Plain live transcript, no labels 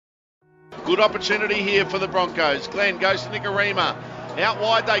Good opportunity here for the Broncos. Glenn goes to Nicarima. Out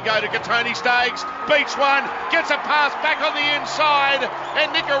wide they go to Tony Staggs. Beats one, gets a pass back on the inside,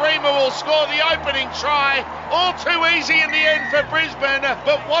 and Nicarima will score the opening try. All too easy in the end for Brisbane.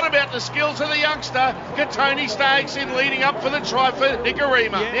 But what about the skills of the youngster, Tony Staggs, in leading up for the try for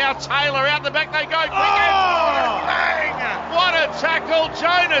Nicarima? Yeah. Now Taylor out the back they go. Bang! What a tackle,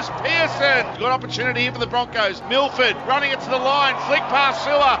 Jonas Pearson. Good opportunity here for the Broncos. Milford running it to the line, flick past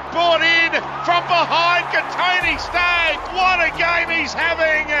Sewer, brought in from behind, Tony Staggs. What a game he's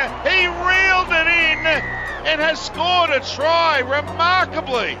having. He reeled it in and has scored a try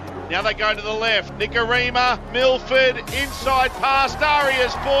remarkably. Now they go to the left. Nicarima, Milford, inside pass,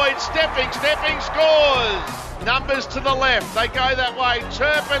 Darius Boyd, stepping, scores. Numbers to the left, they go that way.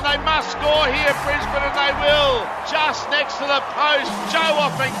 Turpin, they must score here, Brisbane, and they will. Just next to the post, Joe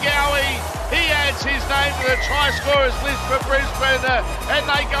Offengowie. He adds his name to the try scorers list for Brisbane, and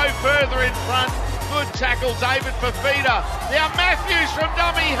they go further in front. Good tackle, David Fafita. Now Matthews from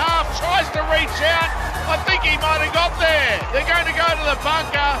dummy half tries to reach out. I think he might have got there. They're going to go to the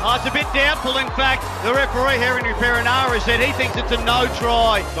bunker. Oh, it's a bit doubtful, in fact. The referee, Henry Perenara, said he thinks it's a no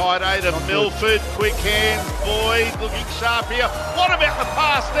try. Side A to Milford, quick hand, Boyd looking sharp here. What about the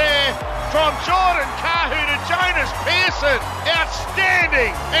pass there from Jordan Kahu to Jonas Pearson?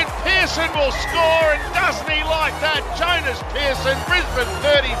 Outstanding. And Pearson will score, and doesn't he like that? Jonas Pearson, Brisbane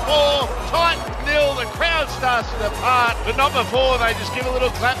 34, Titans 0. The crowd starts to depart, but not before. They just give a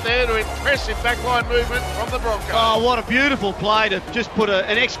little clap there to impressive backline movement from the Broncos. Oh, what a beautiful play to just put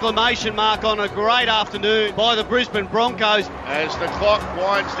an exclamation mark on a great afternoon by the Brisbane Broncos. As the clock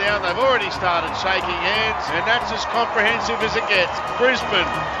winds down, they've already started shaking hands, and that's as comprehensive as it gets. Brisbane,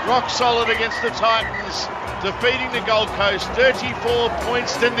 rock solid against the Titans, defeating the Gold Coast 34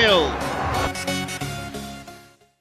 points to 0.